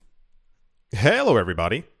Hello,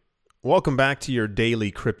 everybody. Welcome back to your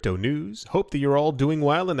daily crypto news. Hope that you're all doing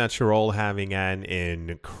well and that you're all having an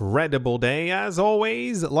incredible day. As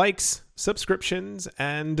always, likes, subscriptions,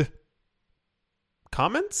 and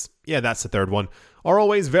comments? Yeah, that's the third one. Are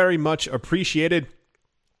always very much appreciated.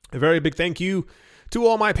 A very big thank you to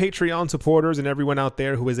all my Patreon supporters and everyone out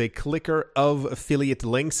there who is a clicker of affiliate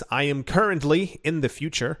links. I am currently, in the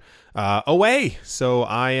future, away. So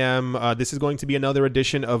I am, this is going to be another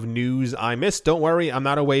edition of News I Missed. Don't worry, I'm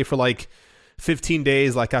not away for like 15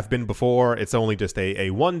 days like I've been before. It's only just a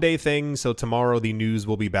one-day thing. So tomorrow the news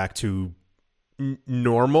will be back to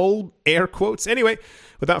normal, air quotes. Anyway,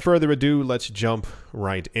 without further ado, let's jump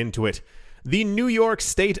right into it. The New York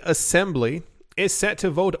State Assembly is set to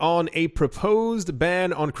vote on a proposed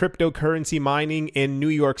ban on cryptocurrency mining in New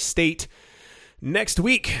York State next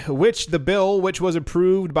week, which was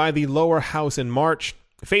approved by the lower house in March,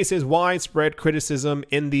 faces widespread criticism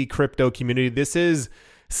in the crypto community. This is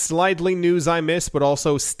slightly news I missed, but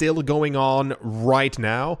also still going on right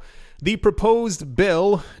now. The proposed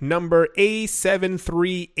bill, number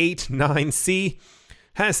A7389C,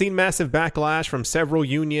 has seen massive backlash from several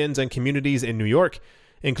unions and communities in New York,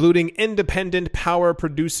 including Independent Power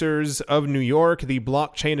Producers of New York, the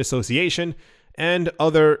Blockchain Association, and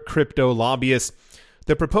other crypto lobbyists.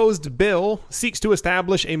 The proposed bill seeks to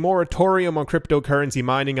establish a moratorium on cryptocurrency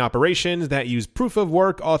mining operations that use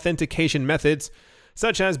proof-of-work authentication methods,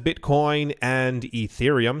 such as Bitcoin and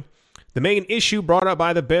Ethereum. The main issue brought up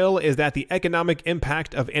by the bill is that the economic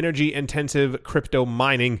impact of energy-intensive crypto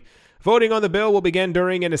mining. Voting on the bill will begin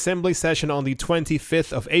during an assembly session on the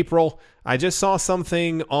 25th of April. I just saw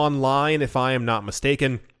something online, if I am not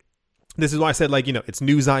mistaken. This is why I said, it's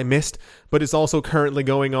news I missed, but it's also currently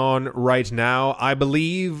going on right now. I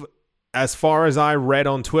believe, as far as I read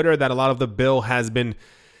on Twitter, that a lot of the bill has been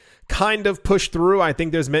kind of pushed through. I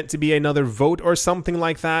think there's meant to be another vote or something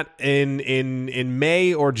like that in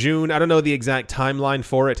May or June. I don't know the exact timeline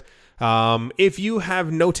for it. If you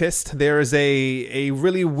have noticed, there is a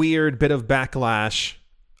really weird bit of backlash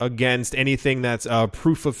against anything that's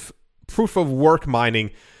proof of work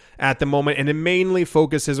mining at the moment, and it mainly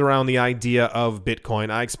focuses around the idea of Bitcoin.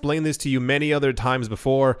 I explained this to you many other times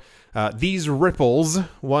before. These ripples,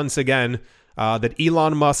 once again, that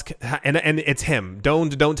Elon Musk and it's him.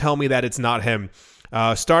 Don't tell me that it's not him.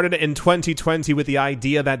 Started in 2020 with the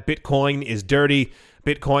idea that Bitcoin is dirty.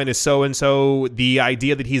 Bitcoin is so-and-so. The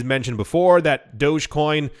idea that he's mentioned before, that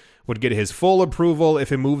Dogecoin would get his full approval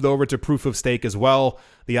if it moved over to proof of stake as well.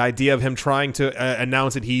 The idea of him trying to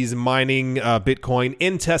announce that he's mining Bitcoin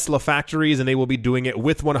in Tesla factories and they will be doing it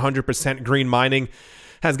with 100% green mining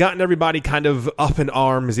has gotten everybody kind of up in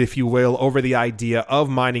arms, if you will, over the idea of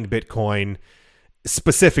mining Bitcoin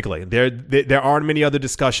specifically. There aren't many other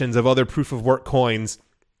discussions of other proof of work coins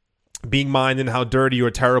being mined and how dirty or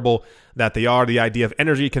terrible that they are. The idea of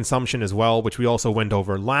energy consumption as well, which we also went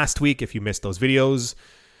over last week. If you missed those videos,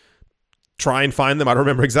 try and find them. I don't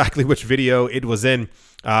remember exactly which video it was in.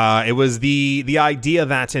 It was the idea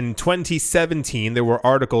that in 2017, there were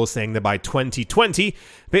articles saying that by 2020,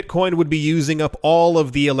 Bitcoin would be using up all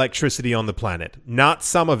of the electricity on the planet. Not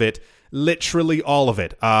some of it, literally all of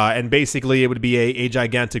it. And basically, it would be a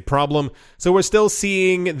gigantic problem. So we're still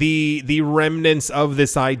seeing the remnants of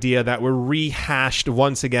this idea that were rehashed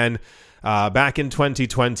once again back in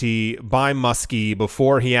 2020 by Muskie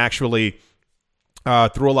before he actually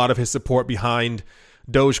threw a lot of his support behind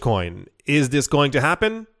Dogecoin. Is this going to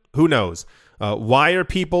happen? Who knows? Why are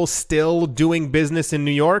people still doing business in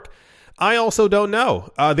New York? I also don't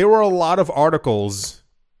know. There were a lot of articles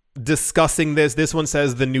discussing this. This one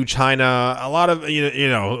says the new China. A lot of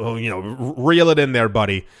reel it in there,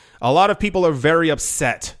 buddy. A lot of people are very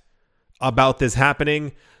upset about this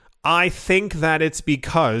happening. I think that it's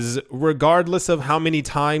because, regardless of how many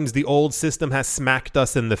times the old system has smacked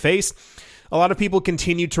us in the face, a lot of people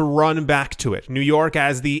continue to run back to it. New York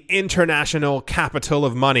as the international capital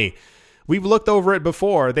of money. We've looked over it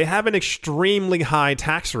before. They have an extremely high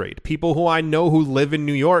tax rate. People who I know who live in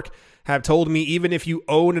New York have told me even if you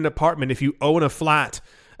own an apartment, if you own a flat,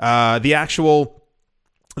 the actual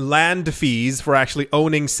land fees for actually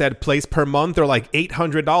owning said place per month are like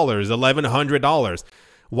 $800, $1,100.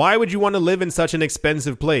 Why would you want to live in such an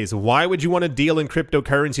expensive place? Why would you want to deal in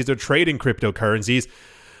cryptocurrencies or trade in cryptocurrencies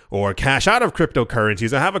or cash out of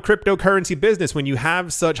cryptocurrencies or have a cryptocurrency business when you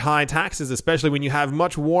have such high taxes, especially when you have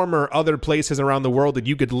much warmer other places around the world that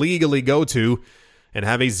you could legally go to and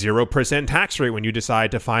have a 0% tax rate when you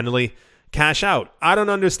decide to finally cash out? I don't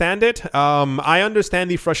understand it. I understand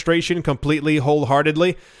the frustration completely,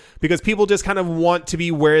 wholeheartedly, because people just kind of want to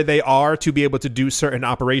be where they are to be able to do certain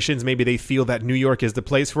operations. Maybe they feel that New York is the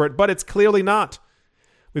place for it, but it's clearly not.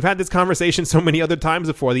 We've had this conversation so many other times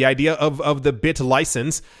before. The idea of the BIT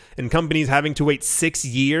license and companies having to wait 6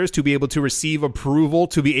 years to be able to receive approval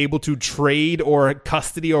to be able to trade or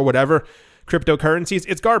custody or whatever cryptocurrencies,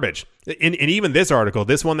 it's garbage. And even this article,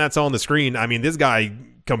 this one that's on the screen, I mean, this guy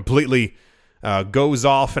completely goes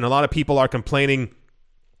off, and a lot of people are complaining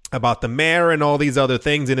about the mayor and all these other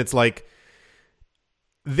things. And it's like,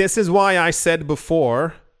 this is why I said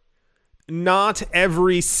before, not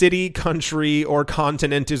every city, country, or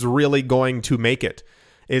continent is really going to make it.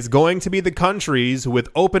 It's going to be the countries with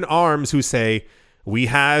open arms who say, we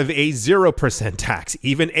have a 0% tax,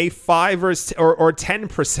 even a 5 or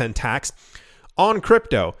 10% tax on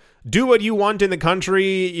crypto. Do what you want in the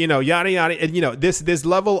country, yada, yada. And, this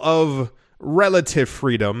level of relative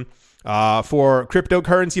freedom for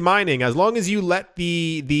cryptocurrency mining, as long as you let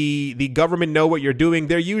the government know what you're doing,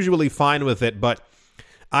 they're usually fine with it. But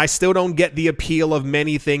I still don't get the appeal of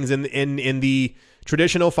many things in the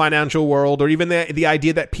traditional financial world, or even the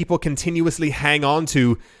idea that people continuously hang on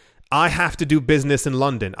to. I have to do business in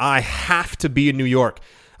London. I have to be in New York.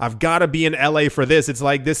 I've got to be in LA for this. It's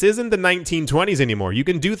like, this isn't the 1920s anymore. You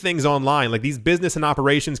can do things online. Like, these business and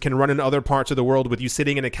operations can run in other parts of the world with you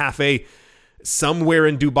sitting in a cafe somewhere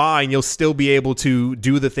in Dubai, and you'll still be able to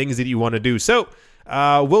do the things that you want to do. So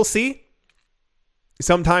we'll see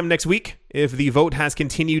sometime next week if the vote has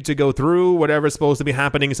continued to go through, whatever's supposed to be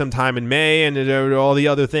happening sometime in May, and all the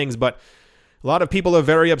other things. But a lot of people are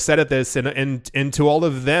very upset at this, and to all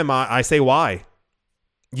of them, I say, why?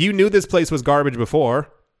 You knew this place was garbage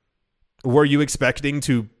before. Were you expecting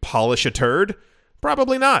to polish a turd?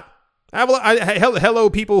 Probably not.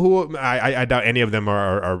 Hello, people who I doubt any of them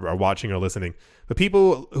are watching or listening, but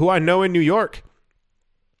people who I know in New York,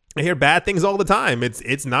 I hear bad things all the time.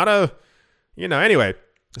 It's not a, anyway.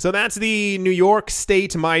 So that's the New York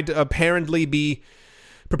state might apparently be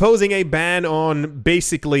proposing a ban on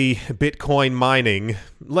basically Bitcoin mining.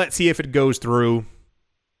 Let's see if it goes through.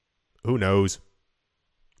 Who knows?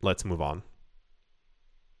 Let's move on.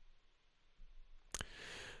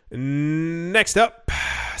 Next up,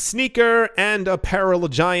 sneaker and apparel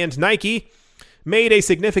giant Nike made a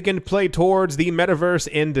significant play towards the metaverse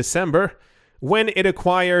in December when it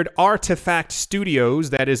acquired Artifact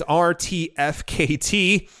Studios, that is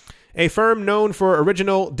RTFKT, a firm known for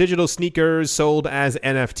original digital sneakers sold as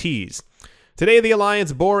NFTs. Today, the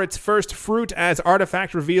alliance bore its first fruit as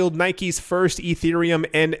Artifact revealed Nike's first Ethereum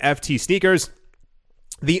NFT sneakers.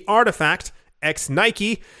 The Artifact x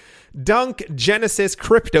Nike Dunk Genesis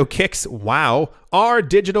Crypto Kicks, wow, are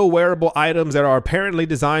digital wearable items that are apparently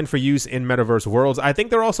designed for use in metaverse worlds. I think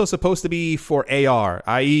they're also supposed to be for AR,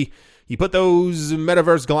 i.e., you put those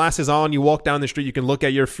metaverse glasses on, you walk down the street, you can look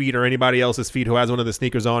at your feet or anybody else's feet who has one of the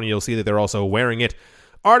sneakers on, and you'll see that they're also wearing it.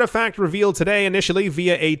 Artifact revealed today initially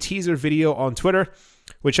via a teaser video on Twitter,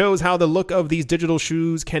 which shows how the look of these digital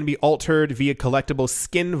shoes can be altered via collectible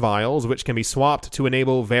skin vials, which can be swapped to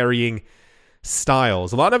enable varying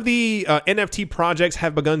styles. A lot of the NFT projects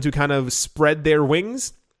have begun to kind of spread their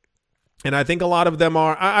wings, and I think a lot of them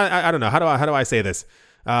are. I don't know, how do I say this?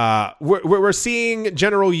 We're seeing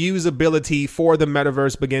general usability for the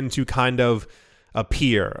metaverse begin to kind of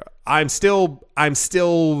appear. I'm still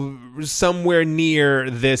somewhere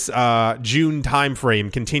near this June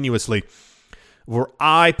timeframe continuously, where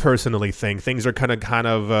I personally think things are kind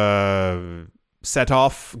of set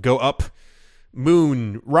off, go up.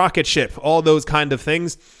 Moon, rocket ship, all those kind of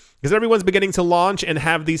things, because everyone's beginning to launch and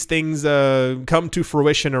have these things come to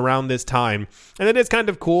fruition around this time, and it is kind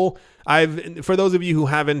of cool. For those of you who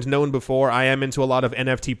haven't known before, I am into a lot of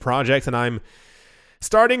NFT projects, and I'm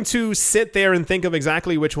starting to sit there and think of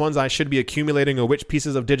exactly which ones I should be accumulating or which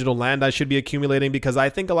pieces of digital land I should be accumulating, because I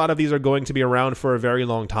think a lot of these are going to be around for a very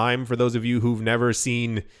long time. For those of you who've never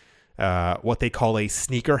seen what they call a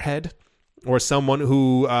sneakerhead, or someone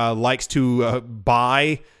who likes to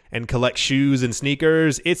buy and collect shoes and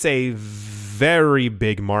sneakers, it's a very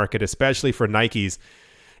big market, especially for Nikes.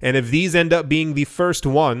 And if these end up being the first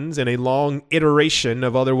ones in a long iteration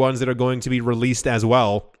of other ones that are going to be released as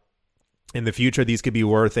well, in the future, these could be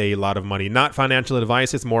worth a lot of money. Not financial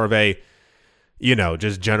advice, it's more of a,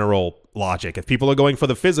 just general logic. If people are going for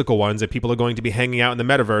the physical ones, if people are going to be hanging out in the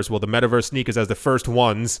metaverse, well, the metaverse sneakers as the first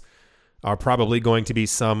ones are probably going to be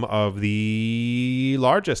some of the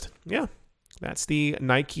largest. Yeah, that's the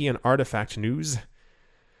Nike and Artifact news.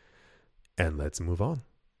 And let's move on.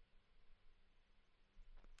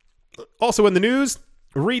 Also in the news,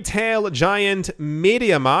 Retail giant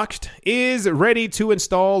MediaMarkt is ready to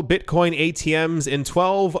install Bitcoin ATMs in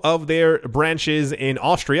 12 of their branches in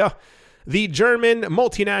Austria. The German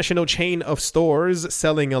multinational chain of stores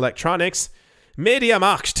selling electronics,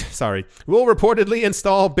 MediaMarkt, will reportedly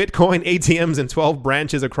install Bitcoin ATMs in 12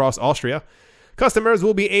 branches across Austria. Customers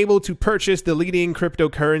will be able to purchase the leading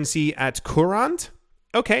cryptocurrency at Courant.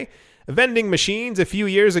 Okay. Vending machines. A few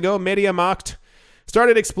years ago, MediaMarkt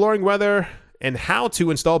started exploring whether and how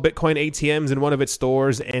to install Bitcoin ATMs in one of its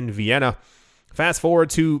stores in Vienna. Fast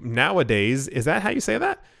forward to nowadays. Is that how you say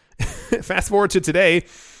that? Fast forward to today.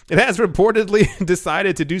 It has reportedly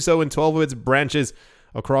decided to do so in 12 of its branches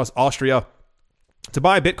across Austria. To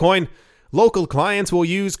buy Bitcoin, local clients will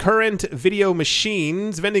use current vending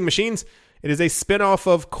machines. It is a spin-off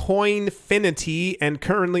of Coinfinity and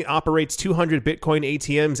currently operates 200 Bitcoin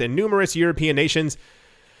ATMs in numerous European nations,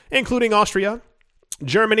 including Austria,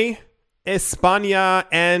 Germany, España,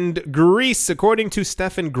 and Greece, according to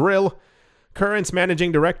Stefan Grill, Current's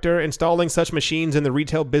managing director. Installing such machines in the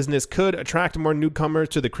retail business could attract more newcomers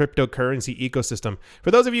to the cryptocurrency ecosystem.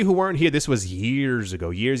 For those of you who weren't here, this was years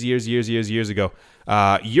ago. Europe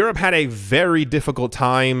had a very difficult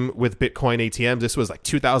time with Bitcoin ATMs. This was like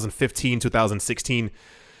 2015, 2016.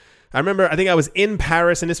 I think I was in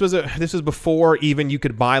Paris, and this was before even you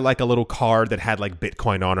could buy like a little card that had like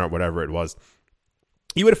Bitcoin on it or whatever it was.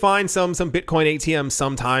 You would find some Bitcoin ATMs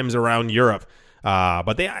sometimes around Europe.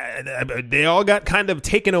 But they all got kind of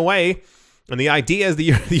taken away. And the idea is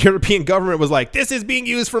the European government was like, this is being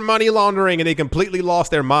used for money laundering, and they completely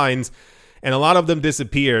lost their minds. And a lot of them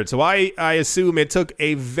disappeared. So I assume it took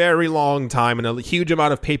a very long time and a huge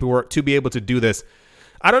amount of paperwork to be able to do this.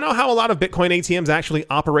 I don't know how a lot of Bitcoin ATMs actually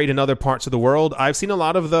operate in other parts of the world. I've seen a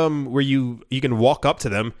lot of them where you can walk up to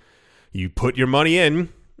them, you put your money in,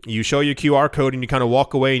 you show your QR code, and you kind of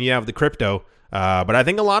walk away and you have the crypto. But I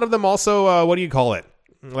think a lot of them also,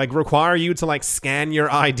 like require you to like scan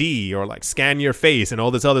your ID or like scan your face and all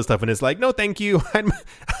this other stuff. And it's like, no, thank you.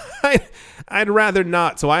 I'd rather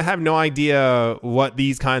not. So I have no idea what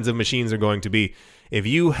these kinds of machines are going to be. If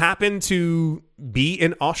you happen to be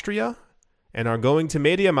in Austria and are going to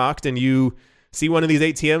MediaMarkt and you see one of these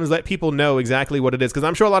ATMs, let people know exactly what it is. Because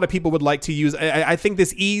I'm sure a lot of people would like to use, I think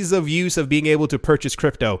this ease of use of being able to purchase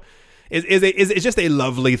crypto is just a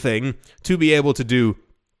lovely thing to be able to do.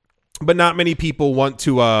 But not many people want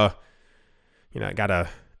to, gotta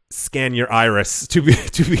scan your iris to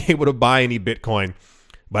be able to buy any Bitcoin.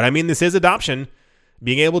 But I mean, this is adoption.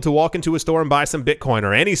 Being able to walk into a store and buy some Bitcoin,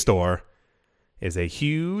 or any store, is a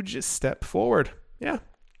huge step forward. Yeah,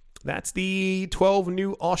 that's the 12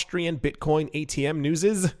 new Austrian Bitcoin ATM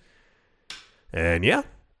newses. And yeah,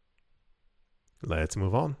 let's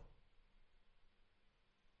move on.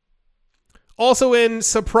 Also in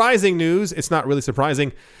surprising news, it's not really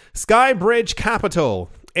surprising, Skybridge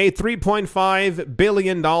Capital, a $3.5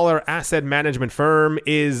 billion asset management firm,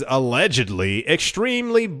 is allegedly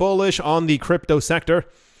extremely bullish on the crypto sector.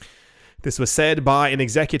 This was said by an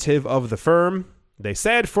executive of the firm. They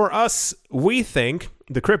said, "For us, we think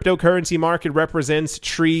the cryptocurrency market represents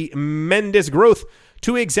tremendous growth."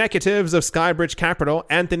 Two executives of Skybridge Capital,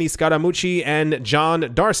 Anthony Scaramucci and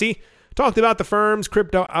John Darcy, talked about the firm's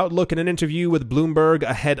crypto outlook in an interview with Bloomberg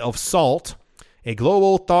ahead of SALT, a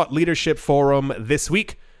global thought leadership forum, this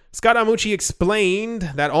week. Scaramucci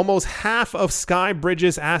explained that almost half of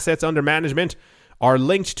Skybridge's assets under management are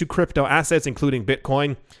linked to crypto assets, including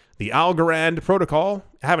Bitcoin, the Algorand protocol.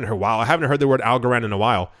 I haven't heard the word Algorand in a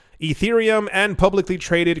while. Ethereum, and publicly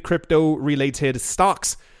traded crypto-related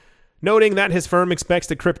stocks, noting that his firm expects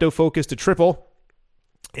the crypto focus to triple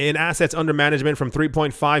in assets under management from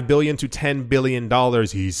 $3.5 billion to $10 billion.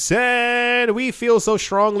 He said, "We feel so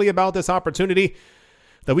strongly about this opportunity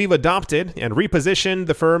that we've adopted and repositioned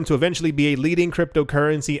the firm to eventually be a leading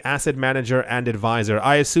cryptocurrency asset manager and advisor."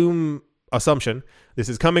 Assumption. This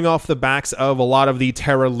is coming off the backs of a lot of the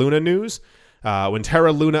Terra Luna news. When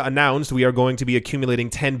Terra Luna announced we are going to be accumulating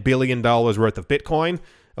 $10 billion worth of Bitcoin,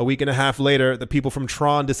 a week and a half later, the people from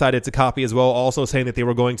Tron decided to copy as well, also saying that they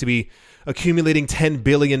were going to be accumulating $10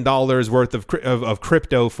 billion worth of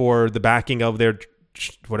crypto for the backing of their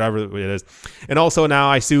whatever it is. And also now,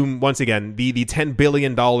 I assume, once again, the $10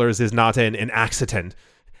 billion is not an accident.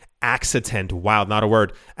 Wow, not a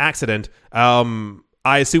word. Accident.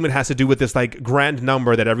 I assume it has to do with this like grand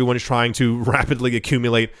number that everyone is trying to rapidly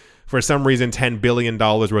accumulate. For some reason, $10 billion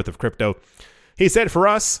worth of crypto. He said, "For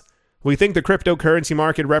us, we think the cryptocurrency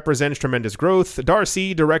market represents tremendous growth."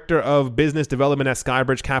 Darcy, director of business development at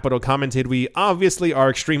Skybridge Capital, commented, "We obviously are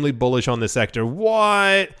extremely bullish on this sector."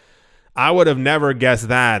 What? I would have never guessed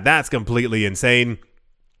that. That's completely insane.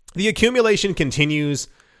 The accumulation continues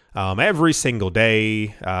every single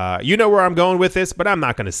day. You know where I'm going with this, but I'm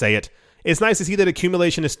not going to say it. It's nice to see that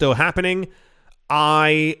accumulation is still happening.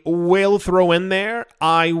 I will throw in there,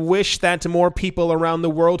 I wish that more people around the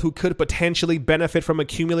world who could potentially benefit from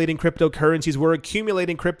accumulating cryptocurrencies were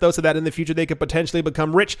accumulating crypto so that in the future they could potentially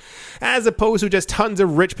become rich, as opposed to just tons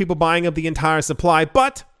of rich people buying up the entire supply.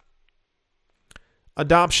 But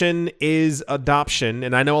adoption is adoption,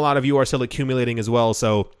 and I know a lot of you are still accumulating as well,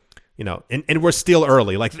 so and we're still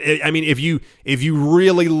early. Like, I mean, if you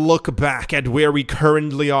really look back at where we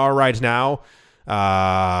currently are right now,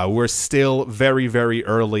 we're still very, very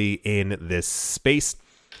early in this space.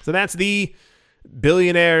 So that's the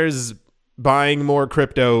billionaires buying more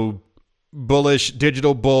crypto, bullish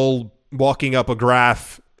digital bull walking up a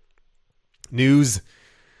graph news.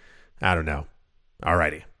 I don't know.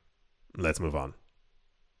 Alrighty, let's move on.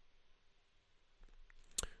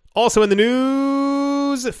 Also in the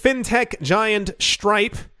news, fintech giant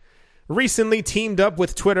Stripe recently teamed up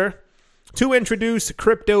with Twitter to introduce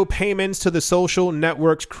crypto payments to the social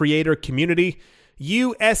network's creator community.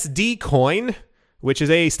 USD Coin, which is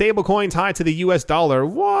a stable coin tied to the US dollar,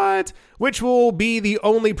 which will be the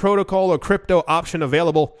only protocol or crypto option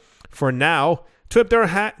available for now. Twitter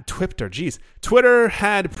had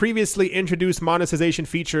previously introduced monetization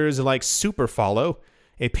features like Super Follow,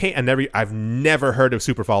 I've never heard of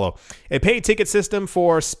Super Follow, a paid ticket system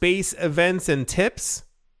for space events and tips.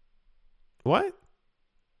 What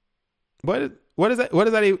does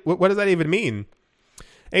that even mean?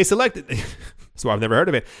 So I've never heard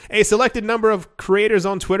of it. A selected number of creators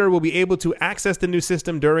on Twitter will be able to access the new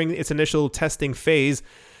system during its initial testing phase.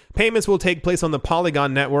 Payments will take place on the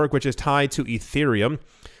Polygon network, which is tied to Ethereum.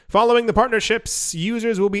 Following the partnerships,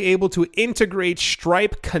 users will be able to integrate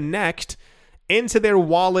Stripe Connect into their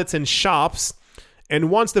wallets and shops. And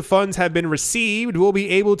once the funds have been received, we'll be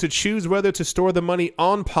able to choose whether to store the money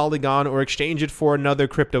on Polygon or exchange it for another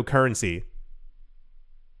cryptocurrency.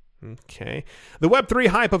 Okay. The Web3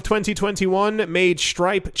 hype of 2021 made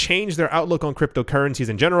Stripe change their outlook on cryptocurrencies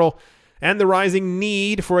in general, and the rising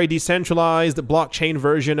need for a decentralized blockchain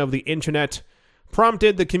version of the internet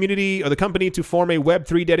prompted the community or the company to form a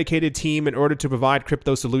Web3 dedicated team in order to provide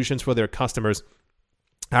crypto solutions for their customers.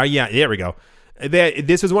 Yeah, there we go.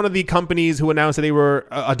 This was one of the companies who announced that they were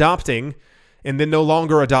adopting and then no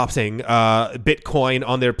longer adopting Bitcoin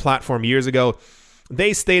on their platform years ago.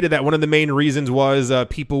 They stated that one of the main reasons was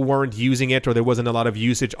people weren't using it or there wasn't a lot of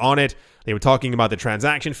usage on it. They were talking about the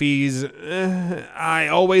transaction fees. I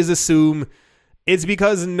always assume it's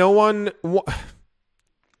because the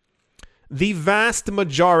vast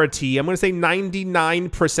majority, I'm going to say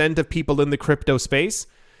 99% of people in the crypto space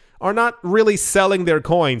are not really selling their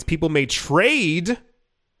coins. People may trade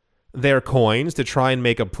their coins to try and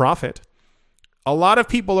make a profit. A lot of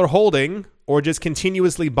people are holding or just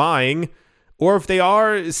continuously buying, or if they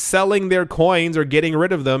are selling their coins or getting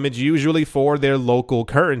rid of them, it's usually for their local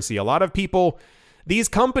currency. A lot of people, these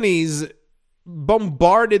companies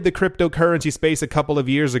bombarded the cryptocurrency space a couple of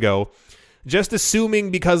years ago, just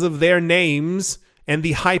assuming because of their names and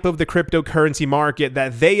the hype of the cryptocurrency market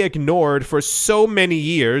that they ignored for so many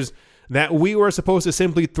years that we were supposed to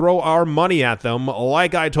simply throw our money at them,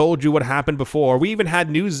 like I told you what happened before. We even had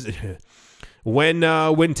news when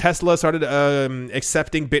Tesla started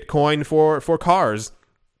accepting Bitcoin for cars.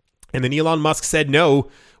 And then Elon Musk said, no,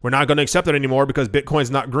 we're not going to accept it anymore because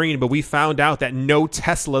Bitcoin's not green. But we found out that no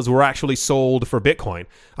Teslas were actually sold for Bitcoin.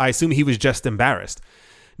 I assume he was just embarrassed.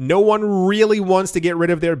 No one really wants to get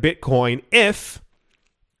rid of their Bitcoin if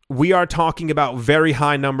we are talking about very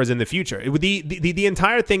high numbers in the future. The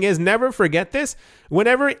entire thing is, never forget this.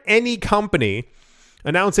 Whenever any company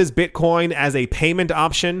announces Bitcoin as a payment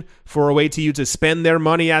option for a way to you to spend their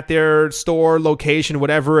money at their store, location,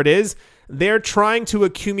 whatever it is, they're trying to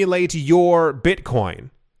accumulate your Bitcoin.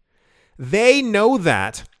 They know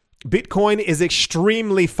that Bitcoin is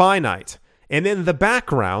extremely finite. And in the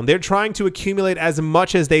background, they're trying to accumulate as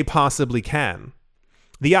much as they possibly can.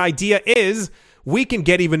 The idea is we can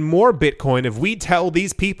get even more Bitcoin if we tell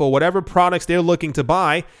these people whatever products they're looking to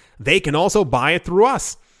buy, they can also buy it through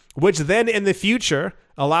us, which then in the future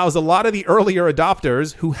allows a lot of the earlier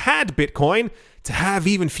adopters who had Bitcoin to have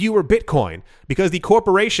even fewer Bitcoin because the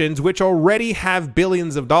corporations, which already have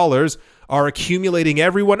billions of dollars, are accumulating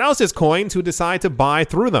everyone else's coins who decide to buy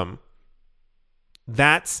through them.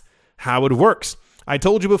 That's how it works. I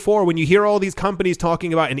told you before, when you hear all these companies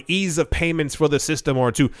talking about an ease of payments for the system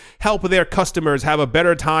or to help their customers have a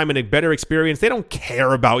better time and a better experience, they don't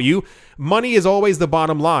care about you. Money is always the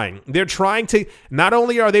bottom line. They're trying to, not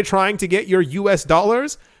only are they trying to get your US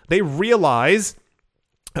dollars, they realize,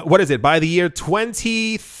 by the year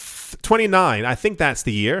 2030, 29, I think that's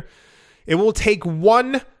the year. It will take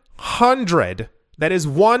 100, that is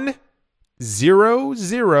 100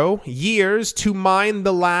 years to mine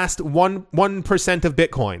the last 1% of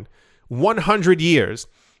Bitcoin. 100 years.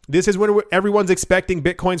 This is when everyone's expecting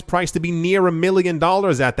Bitcoin's price to be near $1 million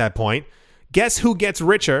at that point. Guess who gets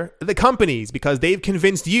richer? The companies, because they've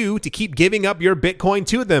convinced you to keep giving up your Bitcoin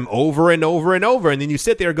to them over and over and over. And then you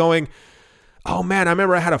sit there going, oh man, I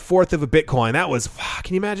remember I had a fourth of a Bitcoin. That was,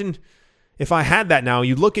 can you imagine if I had that now?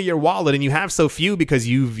 You look at your wallet and you have so few because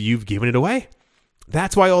you've given it away.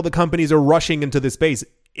 That's why all the companies are rushing into this space.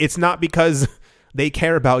 It's not because they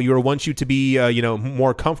care about you or want you to be,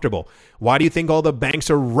 more comfortable. Why do you think all the banks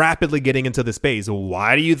are rapidly getting into the space?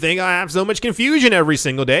 Why do you think I have so much confusion every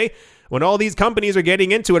single day when all these companies are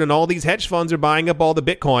getting into it and all these hedge funds are buying up all the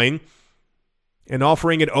Bitcoin and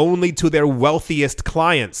offering it only to their wealthiest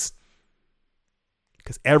clients?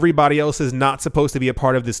 Because everybody else is not supposed to be a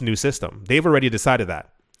part of this new system. They've already decided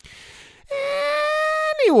that.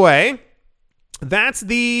 Anyway, that's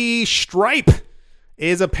the Stripe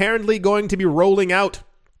is apparently going to be rolling out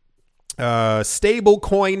stable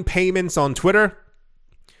coin payments on Twitter.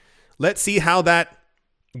 Let's see how that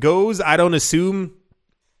goes. I don't assume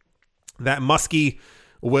that Muskie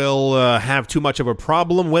will have too much of a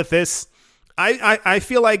problem with this. I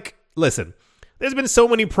feel like, listen, there's been so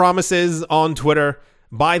many promises on Twitter.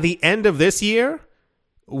 By the end of this year,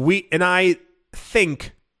 I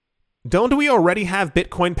think, don't we already have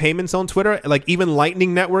Bitcoin payments on Twitter? Like even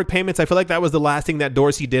Lightning Network payments? I feel like that was the last thing that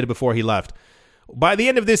Dorsey did before he left. By the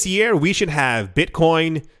end of this year, we should have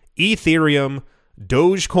Bitcoin, Ethereum,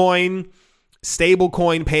 Dogecoin,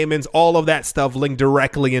 stablecoin payments, all of that stuff linked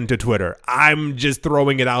directly into Twitter. I'm just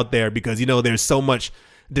throwing it out there because, there's so much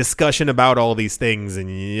discussion about all these things and,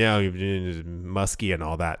 Muskie and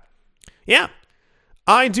all that. Yeah.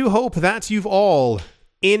 I do hope that you've all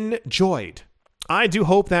enjoyed. I do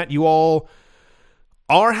hope that you all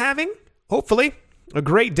are having, hopefully, a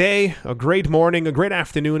great day, a great morning, a great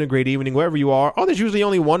afternoon, a great evening, wherever you are. Oh, there's usually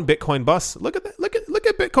only one Bitcoin bus. Look at that. Look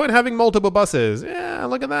at Bitcoin having multiple buses. Yeah,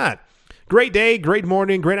 look at that. Great day, great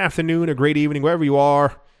morning, great afternoon, a great evening, wherever you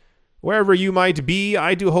are, wherever you might be.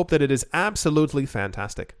 I do hope that it is absolutely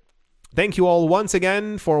fantastic. Thank you all once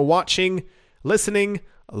again for watching, listening,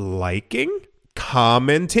 liking,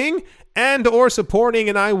 commenting, and or supporting,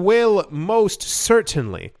 and I will most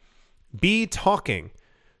certainly be talking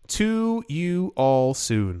to you all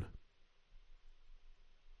soon.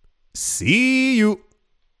 See you.